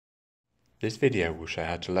This video will show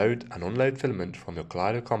how to load and unload filament from your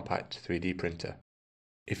CoLiDo Compact 3D printer.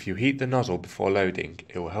 If you heat the nozzle before loading,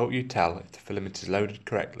 it will help you tell if the filament is loaded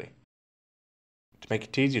correctly. To make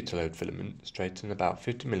it easier to load filament, straighten about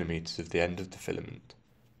 50mm of the end of the filament.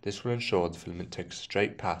 This will ensure the filament takes a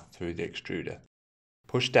straight path through the extruder.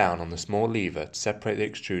 Push down on the small lever to separate the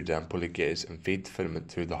extruder and pulley gears and feed the filament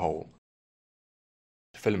through the hole.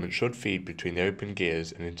 The filament should feed between the open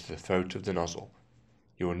gears and into the throat of the nozzle.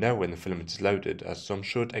 You will know when the filament is loaded, as some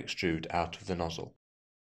should extrude out of the nozzle.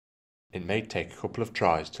 It may take a couple of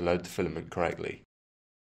tries to load the filament correctly.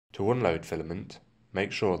 To unload filament,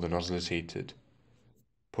 make sure the nozzle is heated.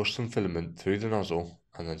 Push some filament through the nozzle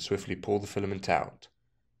and then swiftly pull the filament out.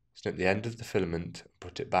 Snip the end of the filament and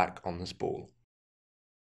put it back on the spool.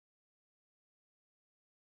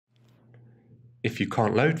 If you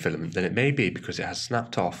can't load filament, then it may be because it has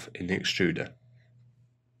snapped off in the extruder.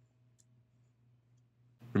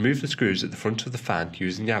 Remove the screws at the front of the fan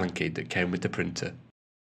using the Allen key that came with the printer.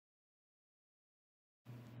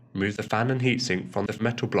 Remove the fan and heatsink from the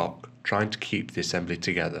metal block, trying to keep the assembly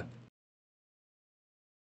together.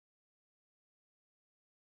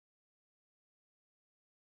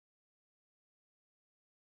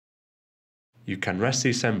 You can rest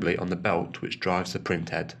the assembly on the belt which drives the print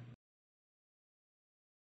head.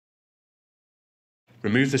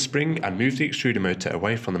 Remove the spring and move the extruder motor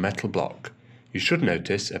away from the metal block. You should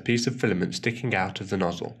notice a piece of filament sticking out of the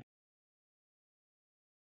nozzle.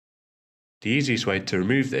 The easiest way to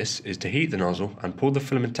remove this is to heat the nozzle and pull the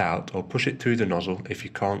filament out, or push it through the nozzle if you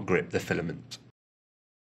can't grip the filament.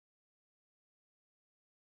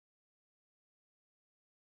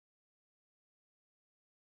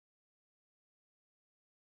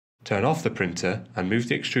 Turn off the printer and move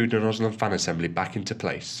the extruder nozzle and fan assembly back into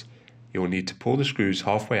place. You will need to pull the screws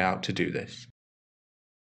halfway out to do this.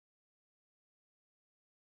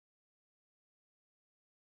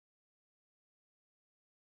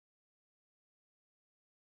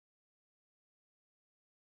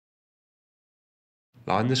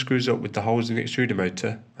 Line the screws up with the holes in the extruder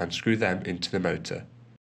motor and screw them into the motor.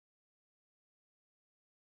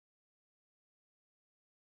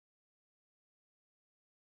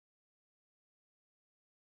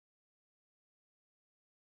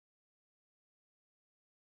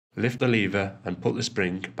 Lift the lever and put the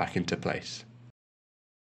spring back into place.